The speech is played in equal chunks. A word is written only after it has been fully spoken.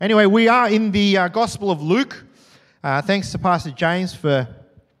Anyway, we are in the Gospel of Luke. Thanks to Pastor James for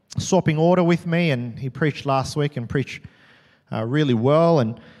swapping order with me, and he preached last week and preached really well.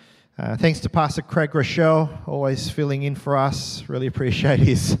 And thanks to Pastor Craig Rochelle, always filling in for us. Really appreciate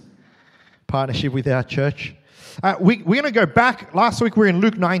his partnership with our church. We're going to go back. Last week we were in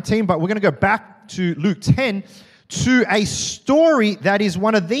Luke 19, but we're going to go back to Luke 10 to a story that is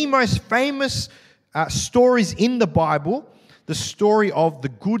one of the most famous stories in the Bible, the story of the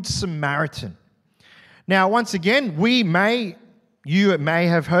Good Samaritan. Now, once again, you may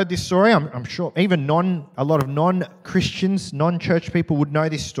have heard this story. I'm sure even a lot of non-Christians, non-church people would know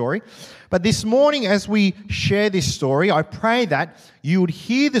this story. But this morning, as we share this story, I pray that you would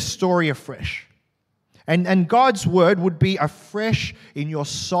hear the story afresh. And God's word would be afresh in your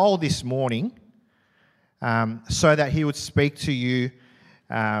soul this morning, so that He would speak to you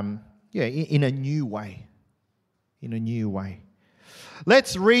in a new way. In a new way.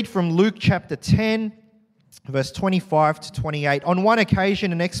 Let's read from Luke chapter 10, verse 25 to 28. On one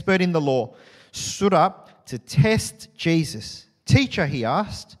occasion, an expert in the law stood up to test Jesus. "Teacher," he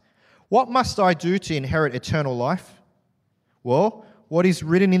asked, "what must I do to inherit eternal life?" "Well, what is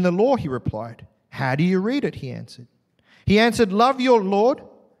written in the law?" he replied. "How do you read it?" he answered. He answered, love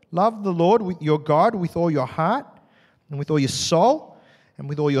the Lord with your God with all your heart and with all your soul and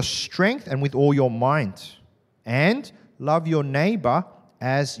with all your strength and with all your mind. And love your neighbor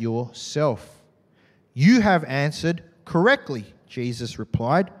as yourself." "You have answered correctly," Jesus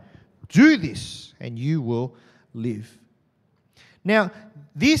replied. "Do this and you will live." Now,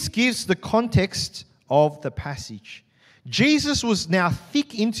 this gives the context of the passage. Jesus was now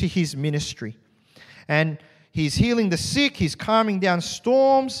thick into his ministry, and he's healing the sick, he's calming down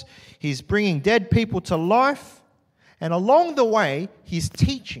storms, he's bringing dead people to life, and along the way, he's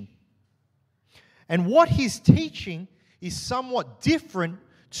teaching. And what he's teaching is somewhat different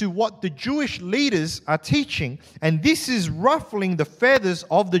to what the Jewish leaders are teaching, and this is ruffling the feathers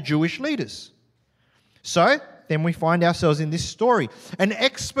of the Jewish leaders. So, then we find ourselves in this story. An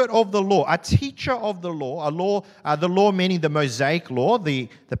expert of the law, a teacher of the law, the law meaning the Mosaic law, the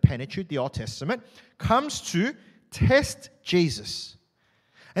Pentateuch, the Old Testament, comes to test Jesus.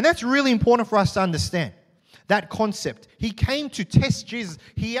 And that's really important for us to understand, that concept. He came to test Jesus.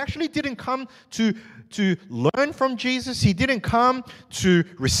 He actually didn't come to learn from Jesus. He didn't come to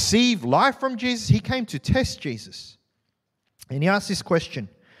receive life from Jesus. He came to test Jesus. And he asked this question,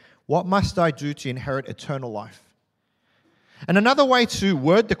 "What must I do to inherit eternal life?" And another way to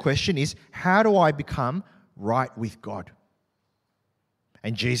word the question is, how do I become right with God?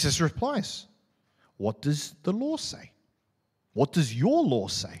 And Jesus replies, "What does the law say? What does your law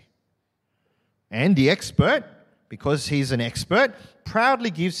say?" And the expert, because he's an expert, proudly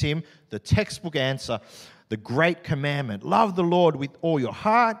gives him the textbook answer, the great commandment. Love the Lord with all your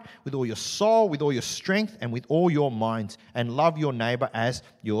heart, with all your soul, with all your strength, and with all your mind, and love your neighbor as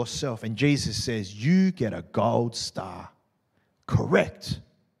yourself. And Jesus says, "You get a gold star. Correct.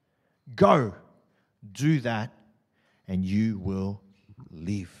 Go, do that, and you will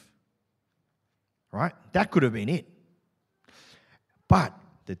live." Right? That could have been it. But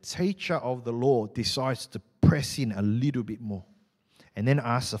the teacher of the law decides to press in a little bit more and then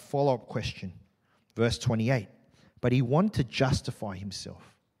asks a follow-up question. Verse 28. But he wanted to justify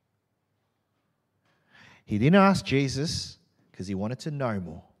himself. He didn't ask Jesus because he wanted to know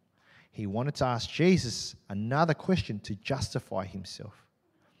more. He wanted to ask Jesus another question to justify himself.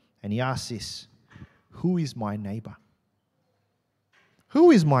 And he asked this, "Who is my neighbor?"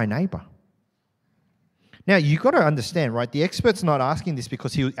 Who is my neighbor? Now, you've got to understand, right? The expert's not asking this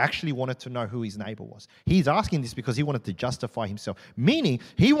because he actually wanted to know who his neighbor was. He's asking this because he wanted to justify himself. Meaning,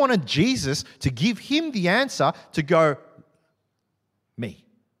 he wanted Jesus to give him the answer to go, "Me.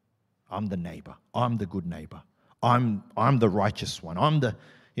 I'm the neighbor. I'm the good neighbor. I'm the righteous one. I'm the..."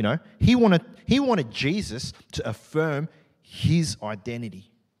 He wanted Jesus to affirm his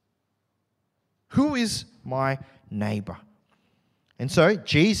identity. Who is my neighbor? And so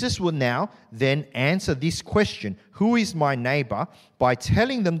Jesus will now then answer this question, "Who is my neighbor?" by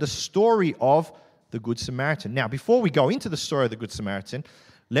telling them the story of the Good Samaritan. Now, before we go into the story of the Good Samaritan,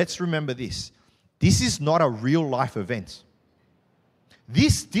 let's remember this. This is not a real life event.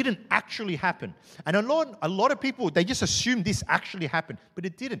 This didn't actually happen. And a lot of people, they just assume this actually happened, but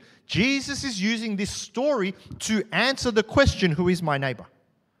it didn't. Jesus is using this story to answer the question, "Who is my neighbor?"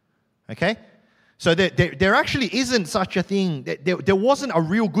 Okay? So there actually isn't such a thing. There wasn't a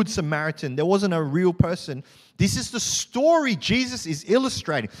real Good Samaritan. There wasn't a real person. This is the story Jesus is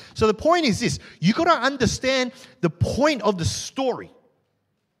illustrating. So the point is this. You've got to understand the point of the story.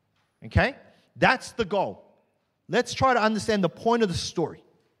 Okay? That's the goal. Let's try to understand the point of the story.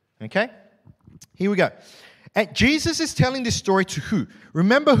 Okay? Here we go. And Jesus is telling this story to who?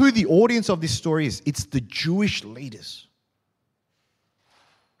 Remember who the audience of this story is. It's the Jewish leaders.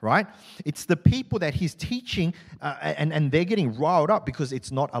 Right? It's the people that he's teaching, and they're getting riled up because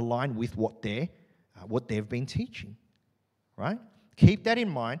it's not aligned with what they've been teaching. Right? Keep that in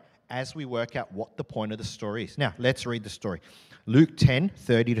mind as we work out what the point of the story is. Now, let's read the story. Luke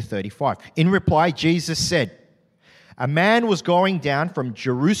 10:30-35. In reply, Jesus said, "A man was going down from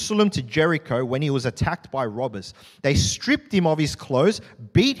Jerusalem to Jericho when he was attacked by robbers. They stripped him of his clothes,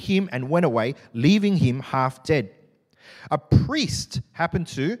 beat him, and went away, leaving him half dead. A priest happened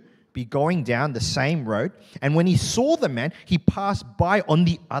to be going down the same road, and when he saw the man, he passed by on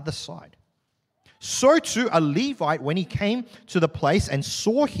the other side. So too a Levite, when he came to the place and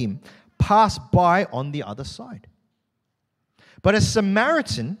saw him, passed by on the other side. But a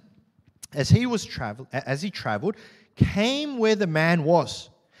Samaritan, as he traveled, came where the man was.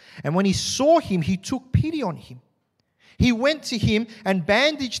 And when he saw him, he took pity on him. He went to him and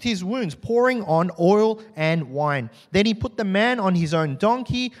bandaged his wounds, pouring on oil and wine. Then he put the man on his own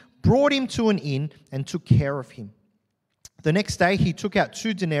donkey, brought him to an inn, and took care of him. The next day he took out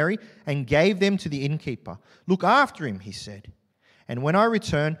 2 denarii and gave them to the innkeeper. 'Look after him,' he said, 'and when I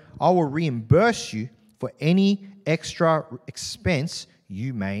return, I will reimburse you for any extra expense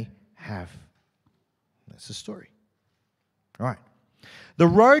you may have.'" That's the story. All right. The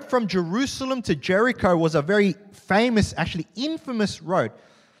road from Jerusalem to Jericho was a very famous, actually infamous road.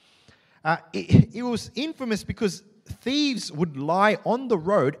 It was infamous because thieves would lie on the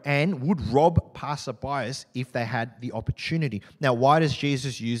road and would rob passerbyers if they had the opportunity. Now, why does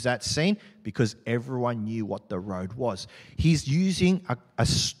Jesus use that scene? Because everyone knew what the road was. He's using a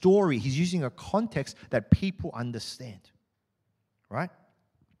story. He's using a context that people understand. Right?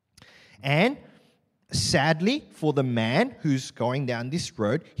 And sadly, for the man who's going down this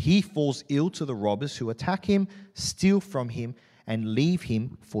road, he falls ill to the robbers who attack him, steal from him, and leave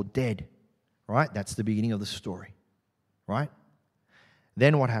him for dead. Right? That's the beginning of the story. Right?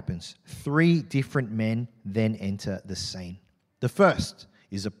 Then what happens? 3 different men then enter the scene. The first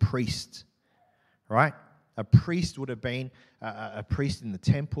is a priest. Right? A priest would have been a priest in the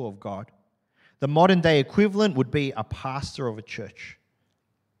temple of God. The modern day equivalent would be a pastor of a church.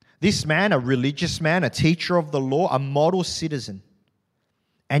 This man, a religious man, a teacher of the law, a model citizen.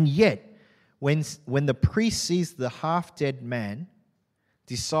 And yet, when the priest sees the half-dead man,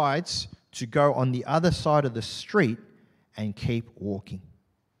 decides to go on the other side of the street and keep walking.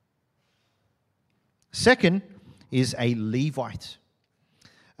 Second is a Levite.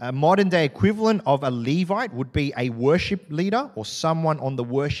 A modern-day equivalent of a Levite would be a worship leader or someone on the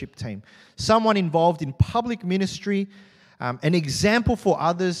worship team. Someone involved in public ministry, an example for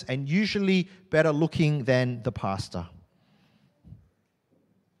others, and usually better looking than the pastor.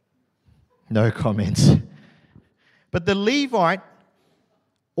 No comments. But the Levite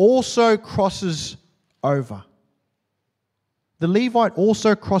also crosses over. The Levite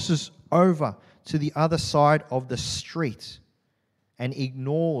also crosses over to the other side of the street and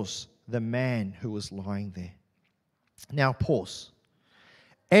ignores the man who was lying there. Now, pause.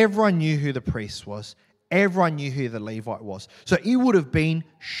 Everyone knew who the priest was. Everyone knew who the Levite was. So it would have been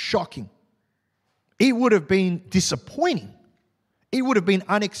shocking. It would have been disappointing. It would have been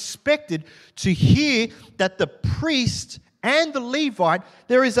unexpected to hear that the priest and the Levite,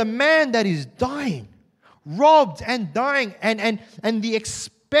 there is a man that is dying, robbed and dying. And the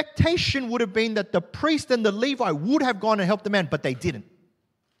expectation would have been that the priest and the Levite would have gone and helped the man, but they didn't.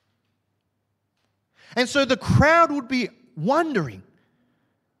 And so the crowd would be wondering,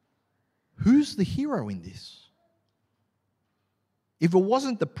 who's the hero in this? If it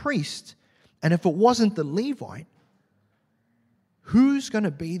wasn't the priest and if it wasn't the Levite, who's going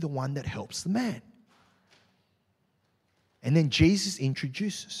to be the one that helps the man? And then Jesus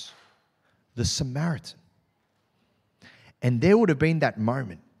introduces the Samaritan. And there would have been that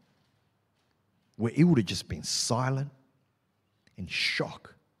moment where it would have just been silent and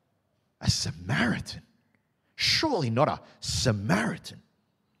shock. A Samaritan? Surely not a Samaritan.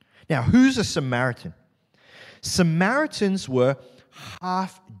 Now, who's a Samaritan? Samaritans were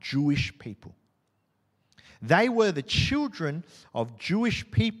half Jewish people. They were the children of Jewish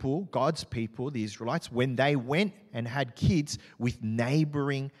people, God's people, the Israelites, when they went and had kids with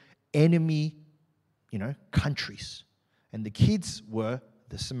neighboring enemy, countries. And the kids were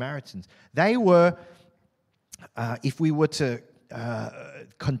the Samaritans. They were, if we were to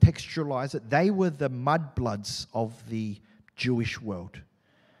contextualize it, they were the mudbloods of the Jewish world.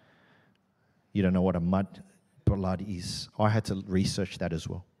 You don't know what a mudblood is. I had to research that as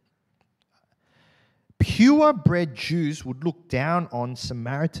well. purebred Jews would look down on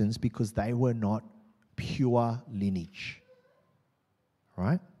Samaritans because they were not pure lineage.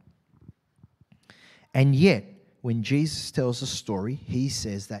 Right? And yet, when Jesus tells a story, he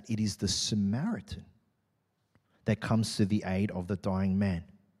says that it is the Samaritan that comes to the aid of the dying man.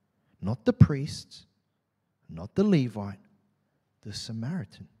 Not the priest, not the Levite, the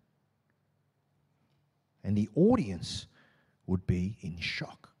Samaritan. And the audience would be in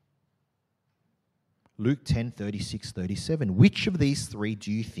shock. Luke 10:36-37. Which of these three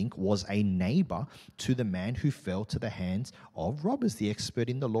do you think was a neighbor to the man who fell to the hands of robbers? The expert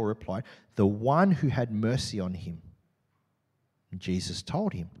in the law replied, the one who had mercy on him. And Jesus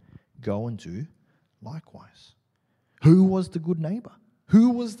told him, go and do likewise. Who was the good neighbor?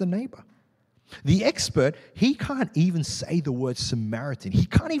 Who was the neighbor? The expert, he can't even say the word Samaritan. He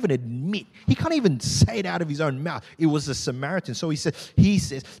can't even say it out of his own mouth. It was a Samaritan. So he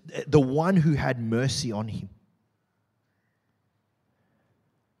says, the one who had mercy on him.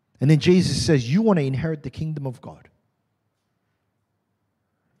 And then Jesus says, you want to inherit the kingdom of God.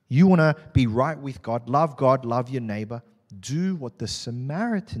 You want to be right with God, love your neighbor. Do what the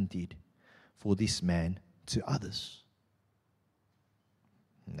Samaritan did for this man to others.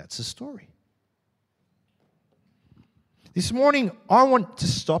 And that's the story. This morning, I want to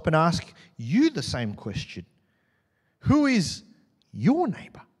stop and ask you the same question. Who is your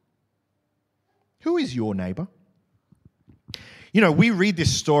neighbor? Who is your neighbor? You know, we read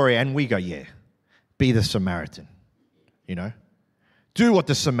this story and we go, yeah, be the Samaritan, you know. Do what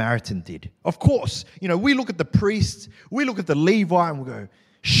the Samaritan did. Of course, you know, we look at the priest, we look at the Levite and we go,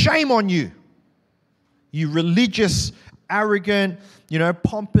 shame on you. You religious, arrogant, you know,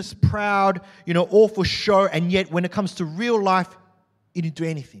 pompous, proud, you know, all for show. And yet when it comes to real life, you didn't do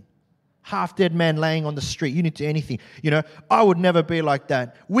anything. Half dead man laying on the street, you didn't do anything. You know, I would never be like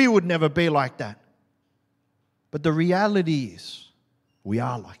that. We would never be like that. But the reality is, we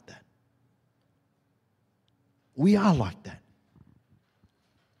are like that. We are like that.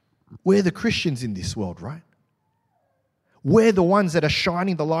 We're the Christians in this world, right? We're the ones that are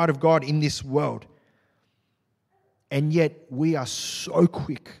shining the light of God in this world. And yet we are so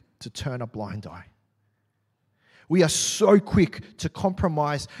quick to turn a blind eye. We are so quick to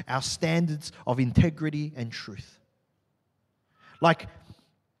compromise our standards of integrity and truth. Like,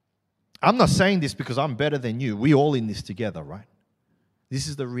 I'm not saying this because I'm better than you. We're all in this together, right? This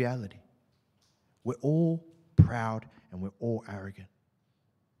is the reality. We're all proud and we're all arrogant.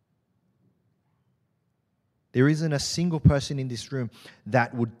 There isn't a single person in this room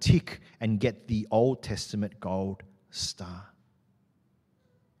that would tick and get the Old Testament gold star.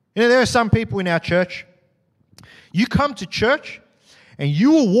 You know, there are some people in our church, you come to church and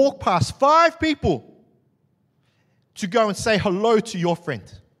you will walk past 5 people to go and say hello to your friend.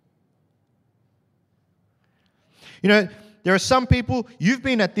 You know, there are some people, you've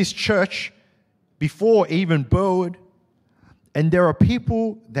been at this church before even Burwood, and there are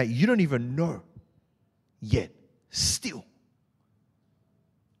people that you don't even know yet, still.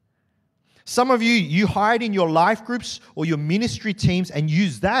 Some of you, you hide in your life groups or your ministry teams and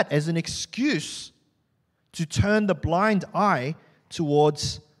use that as an excuse to turn the blind eye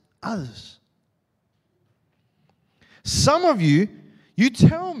towards others. Some of you, you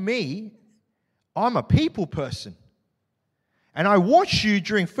tell me I'm a people person. And I watch you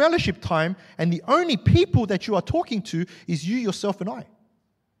during fellowship time, and the only people that you are talking to is you, yourself, and I.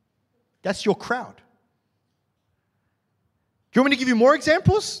 That's your crowd. Do you want me to give you more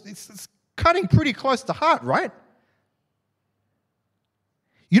examples? It's cutting pretty close to heart, right?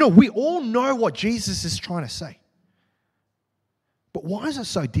 You know, we all know what Jesus is trying to say. But why is it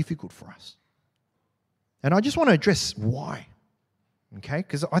so difficult for us? And I just want to address why. Okay?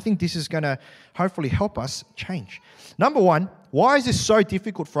 Because I think this is going to hopefully help us change. Number one, why is this so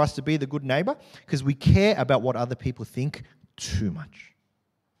difficult for us to be the good neighbor? Because we care about what other people think too much.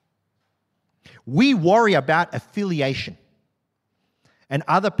 We worry about affiliation and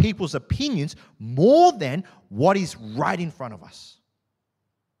other people's opinions more than what is right in front of us.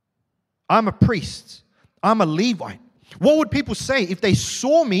 I'm a priest. I'm a Levite. What would people say if they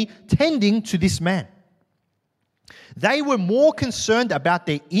saw me tending to this man? They were more concerned about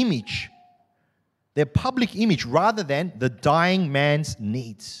their image, their public image, rather than the dying man's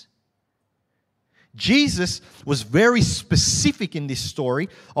needs. Jesus was very specific in this story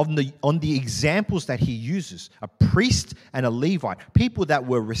on the examples that he uses. A priest and a Levite, people that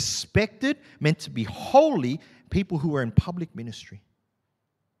were respected, meant to be holy, people who were in public ministry.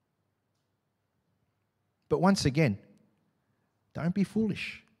 But once again, don't be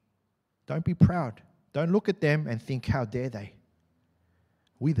foolish. Don't be proud. Don't look at them and think, how dare they?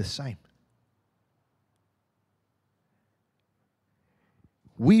 We're the same.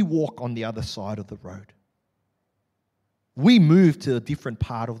 we walk on the other side of the road. We move to a different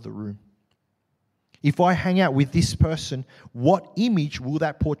part of the room. If I hang out with this person, what image will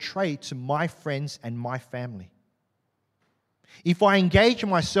that portray to my friends and my family? If I engage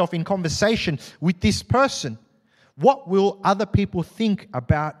myself in conversation with this person, what will other people think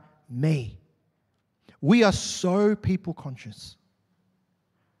about me? We are so people conscious.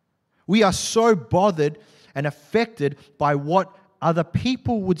 We are so bothered and affected by what other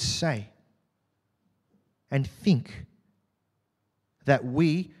people would say and think that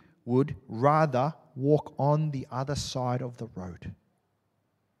we would rather walk on the other side of the road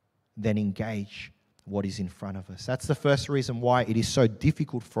than engage what is in front of us. That's the first reason why it is so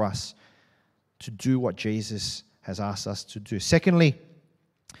difficult for us to do what Jesus has asked us to do. Secondly,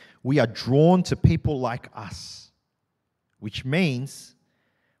 we are drawn to people like us, which means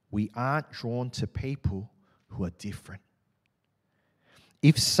we aren't drawn to people who are different.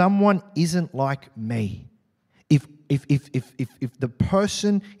 If someone isn't like me, if the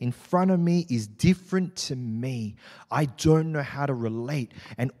person in front of me is different to me, I don't know how to relate.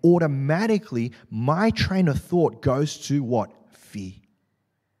 And automatically, my train of thought goes to what? Fear.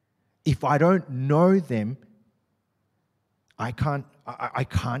 If I don't know them, I can't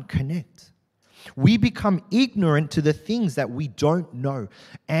connect. We become ignorant to the things that we don't know.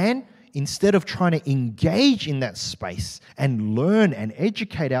 And instead of trying to engage in that space and learn and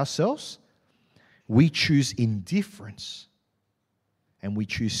educate ourselves, we choose indifference and we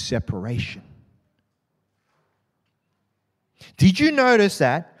choose separation. Did you notice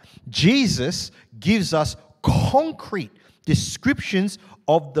that Jesus gives us concrete descriptions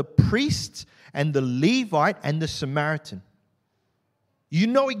of the priest and the Levite and the Samaritan? You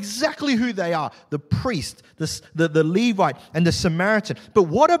know exactly who they are, the priest, the Levite, and the Samaritan. But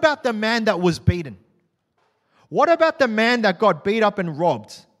what about the man that was beaten? What about the man that got beat up and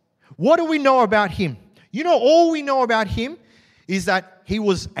robbed? What do we know about him? You know, all we know about him is that he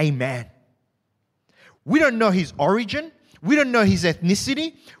was a man. We don't know his origin. We don't know his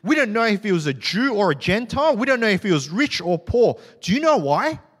ethnicity. We don't know if he was a Jew or a Gentile. We don't know if he was rich or poor. Do you know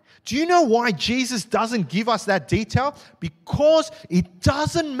why? Do you know why Jesus doesn't give us that detail? Because it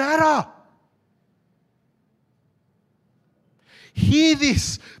doesn't matter. Hear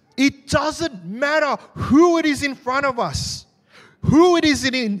this. It doesn't matter who it is in front of us, who it is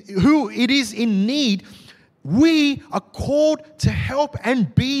in need. We are called to help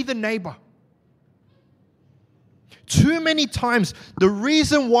and be the neighbor. Too many times, the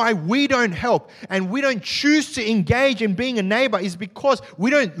reason why we don't help and we don't choose to engage in being a neighbor is because we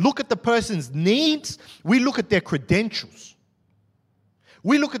don't look at the person's needs. We look at their credentials.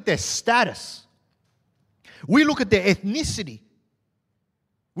 We look at their status. We look at their ethnicity.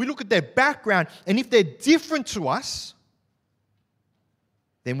 We look at their background. And if they're different to us,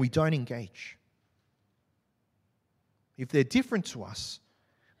 then we don't engage. If they're different to us,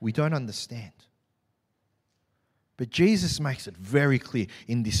 we don't understand. But Jesus makes it very clear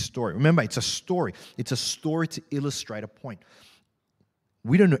in this story. Remember, it's a story. It's a story to illustrate a point.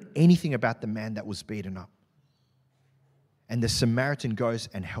 We don't know anything about the man that was beaten up. And the Samaritan goes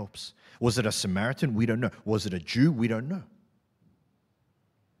and helps. Was it a Samaritan? We don't know. Was it a Jew? We don't know.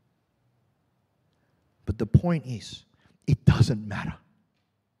 But the point is, it doesn't matter.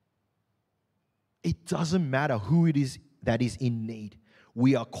 It doesn't matter who it is that is in need.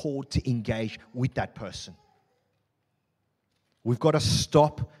 We are called to engage with that person. We've got to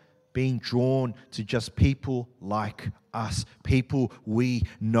stop being drawn to just people like us, people we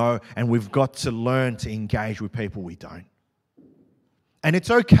know, and we've got to learn to engage with people we don't. And it's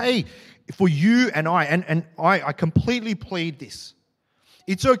okay for you and I completely plead this.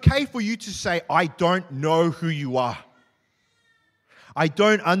 It's okay for you to say, I don't know who you are. I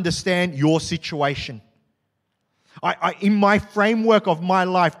don't understand your situation. In my framework of my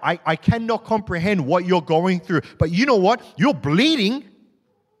life, I cannot comprehend what you're going through. But you know what? You're bleeding.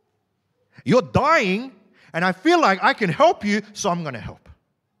 You're dying. And I feel like I can help you, so I'm going to help.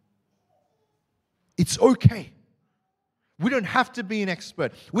 It's okay. We don't have to be an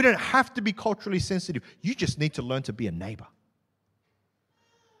expert. We don't have to be culturally sensitive. You just need to learn to be a neighbor.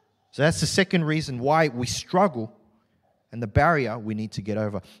 So that's the second reason why we struggle and the barrier we need to get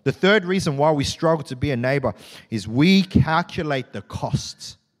over. The third reason why we struggle to be a neighbor is we calculate the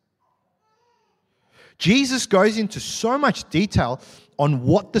costs. Jesus goes into so much detail on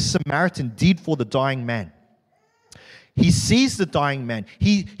what the Samaritan did for the dying man. He sees the dying man.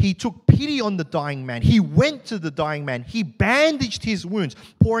 He took pity on the dying man. He went to the dying man. He bandaged his wounds,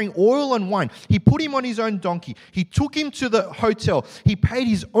 pouring oil and wine. He put him on his own donkey. He took him to the hotel. He paid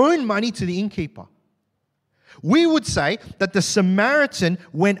his own money to the innkeeper. We would say that the Samaritan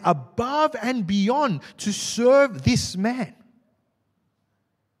went above and beyond to serve this man.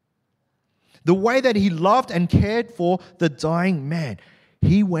 The way that he loved and cared for the dying man,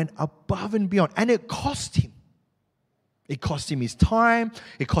 he went above and beyond. And it cost him. It cost him his time.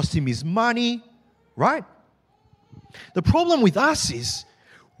 It cost him his money, right? The problem with us is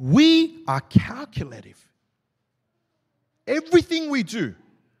we are calculative. Everything we do,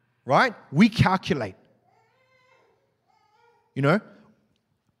 right, we calculate. You know,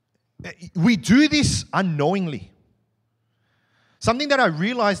 we do this unknowingly. Something that I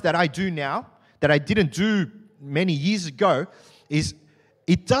realize that I do now, that I didn't do many years ago, is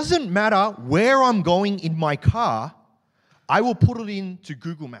it doesn't matter where I'm going in my car, I will put it into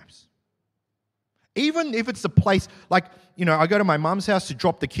Google Maps. Even if it's a place, like, you know, I go to my mum's house to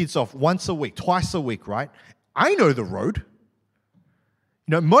drop the kids off once a week, twice a week, right? I know the road.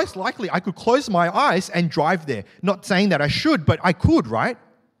 You know, most likely I could close my eyes and drive there. Not saying that I should, but I could, right?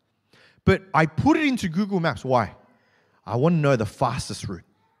 But I put it into Google Maps. Why? I want to know the fastest route.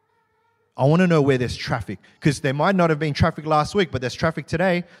 I want to know where there's traffic. Because there might not have been traffic last week, but there's traffic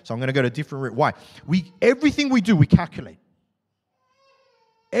today, so I'm going to go to a different route. Why? Everything we do, we calculate.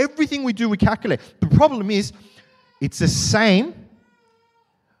 Everything we do, we calculate. The problem is, it's the same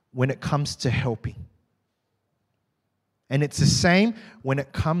when it comes to helping. And it's the same when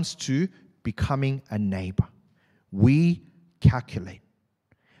it comes to becoming a neighbor. We calculate.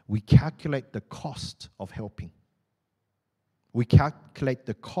 We calculate the cost of helping. We calculate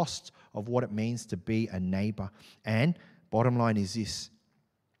the cost of what it means to be a neighbor. And bottom line is this: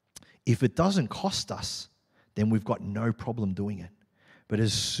 if it doesn't cost us, then we've got no problem doing it. But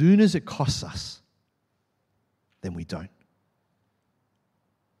as soon as it costs us, then we don't.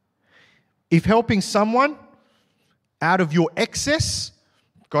 If helping someone out of your excess,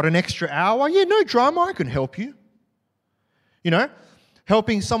 got an extra hour, yeah, no drama, I can help you. You know,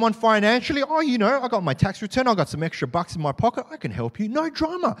 helping someone financially, oh, you know, I got my tax return, I got some extra bucks in my pocket, I can help you. No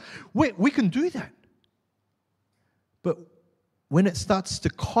drama. We can do that. But when it starts to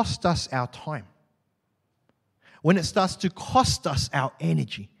cost us our time, when it starts to cost us our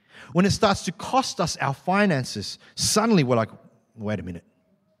energy, when it starts to cost us our finances, suddenly we're like, wait a minute.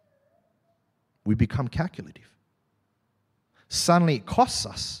 We become calculative. Suddenly it costs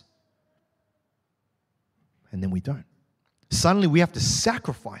us, and then we don't. Suddenly we have to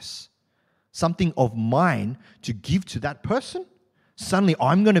sacrifice something of mine to give to that person. Suddenly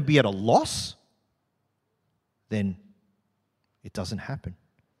I'm going to be at a loss. Then it doesn't happen.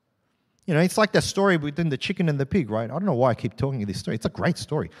 You know, it's like that story within the chicken and the pig, right? I don't know why I keep talking this story. It's a great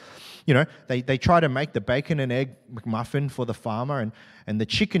story. You know, they try to make the bacon and egg McMuffin for the farmer, and the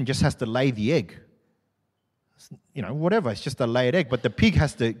chicken just has to lay the egg. You know, whatever, it's just a laid egg, but the pig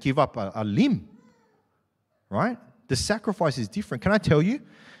has to give up a limb, right? The sacrifice is different. Can I tell you,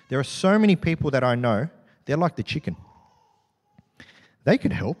 there are so many people that I know, they're like the chicken. They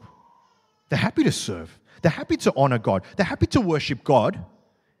can help. They're happy to serve. They're happy to honor God. They're happy to worship God,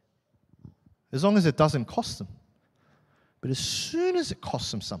 as long as it doesn't cost them. But as soon as it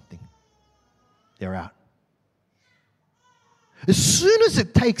costs them something, they're out. As soon as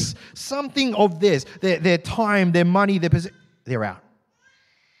it takes something of theirs, their time, their money, they're out.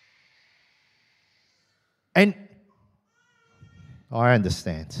 And I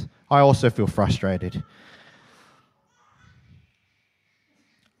understand. I also feel frustrated.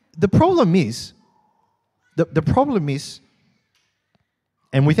 The problem is,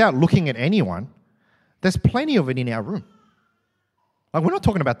 and without looking at anyone, there's plenty of it in our room. Like, we're not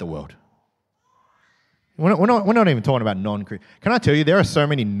talking about the world. We're not even talking about non-Christian. Can I tell you, there are so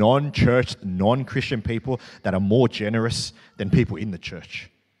many non-church, non-Christian people that are more generous than people in the church.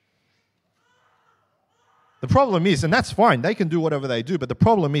 The problem is, and that's fine, they can do whatever they do, but the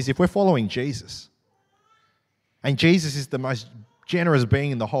problem is if we're following Jesus, and Jesus is the most generous being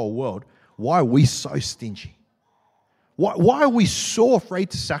in the whole world, why are we so stingy? Why are we so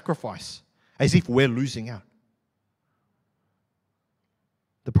afraid to sacrifice as if we're losing out?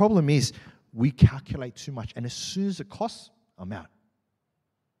 The problem is we calculate too much, and as soon as it costs, I'm out.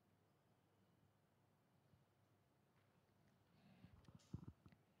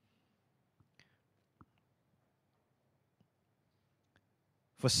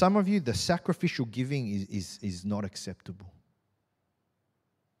 For some of you, the sacrificial giving is not acceptable.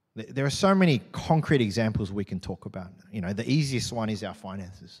 There are so many concrete examples we can talk about. You know, the easiest one is our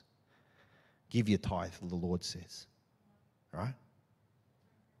finances. Give your tithe, the Lord says, right?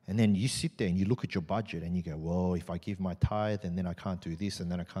 And then you sit there and you look at your budget and you go, well, if I give my tithe and then I can't do this and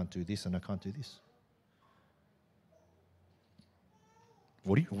then I can't do this and I can't do this.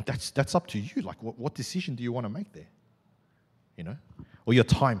 That's up to you. Like, what decision do you want to make there? Or your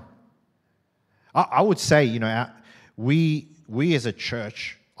time. I would say, we as a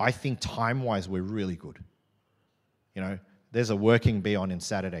church, I think time-wise, we're really good. There's a working bee on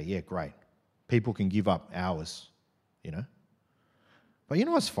Saturday. Yeah, great. People can give up hours, But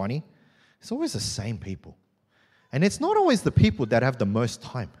what's funny? It's always the same people. And it's not always the people that have the most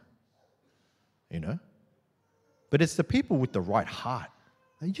time, But it's the people with the right heart.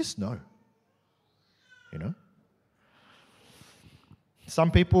 They just know,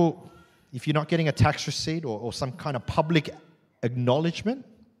 Some people, if you're not getting a tax receipt or some kind of public acknowledgement,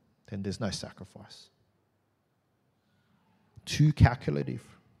 then there's no sacrifice. Too calculative.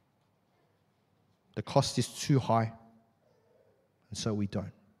 The cost is too high. And so we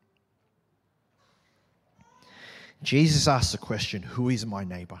don't. Jesus asked the question, who is my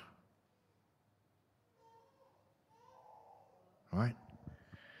neighbor? Right?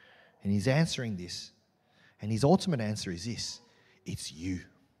 And he's answering this. And his ultimate answer is this. It's you.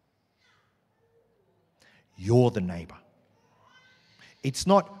 You're the neighbor. It's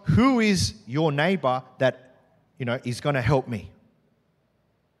not who is your neighbor that, is going to help me.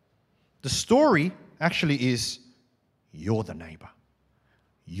 The story actually is you're the neighbor.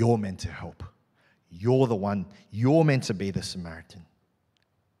 You're meant to help. You're the one. You're meant to be the Samaritan.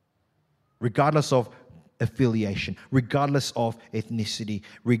 Regardless of affiliation, regardless of ethnicity,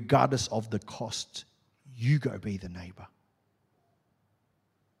 regardless of the cost, you go be the neighbor.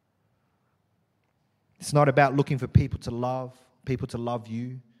 It's not about looking for people to love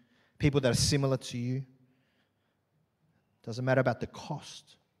you, people that are similar to you. Doesn't matter about the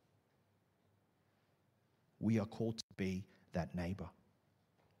cost. We are called to be that neighbor.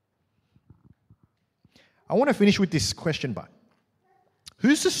 I want to finish with this question, but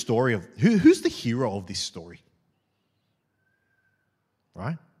who's the hero of this story?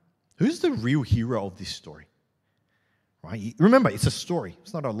 Right? Who's the real hero of this story? Right? Remember, it's a story.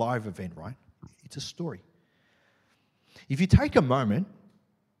 It's not a live event, right? It's a story. If you take a moment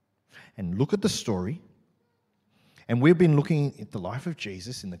and look at the story, and we've been looking at the life of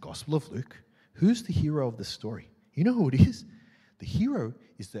Jesus in the Gospel of Luke, who's the hero of the story? You know who it is? The hero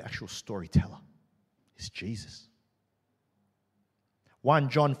is the actual storyteller. It's Jesus. 1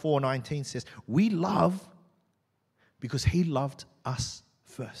 John 4:19 says, we love because he loved us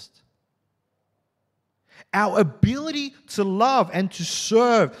first. Our ability to love and to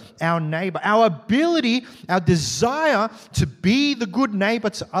serve our neighbor, our desire to be the good neighbor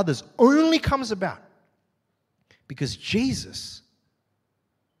to others only comes about because Jesus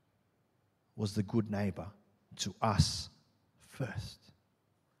was the good neighbor to us first.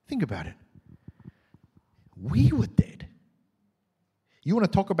 Think about it. We were dead. You want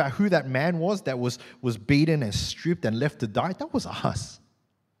to talk about who that man was that was beaten and stripped and left to die? That was us.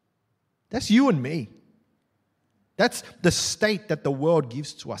 That's you and me. That's the state that the world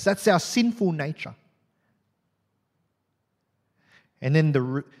gives to us. That's our sinful nature. And then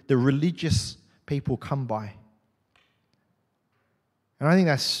the religious people come by. And I think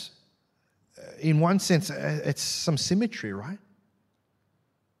that's, in one sense, it's some symmetry, right?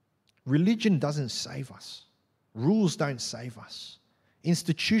 Religion doesn't save us. Rules don't save us.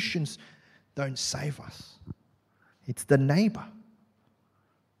 Institutions don't save us. It's the neighbor.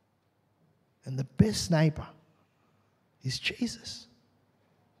 And the best neighbor is Jesus.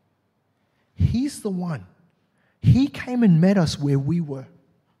 He's the one. He came and met us where we were.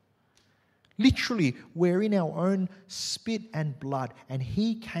 Literally, we're in our own spit and blood, and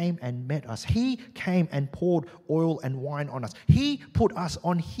he came and met us. He came and poured oil and wine on us. He put us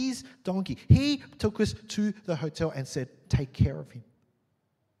on his donkey. He took us to the hotel and said, take care of him.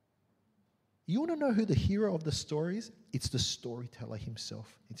 You want to know who the hero of the story is? It's the storyteller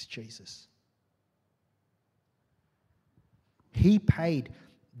himself. It's Jesus. He paid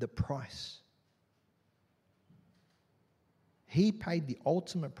the price. He paid the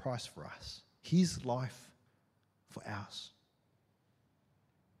ultimate price for us. His life for ours.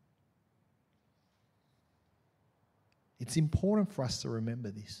 It's important for us to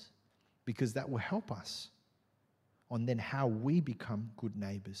remember this because that will help us on then how we become good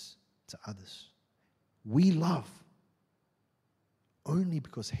neighbors to others. We love only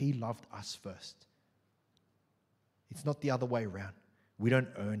because he loved us first. It's not the other way around. We don't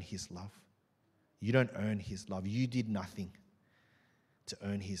earn his love. You don't earn his love. You did nothing to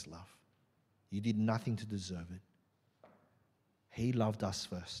earn his love. You did nothing to deserve it. He loved us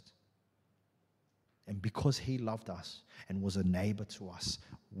first. And because he loved us and was a neighbor to us,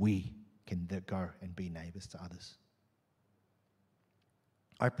 we can go and be neighbors to others.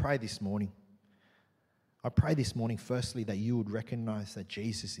 I pray this morning, I pray this morning, firstly, that you would recognize that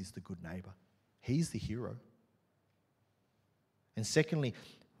Jesus is the good neighbor. He's the hero. And secondly,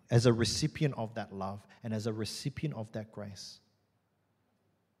 as a recipient of that love and as a recipient of that grace,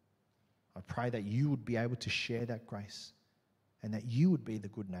 I pray that you would be able to share that grace and that you would be the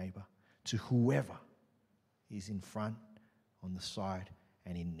good neighbor to whoever is in front, on the side,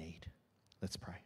 and in need. Let's pray.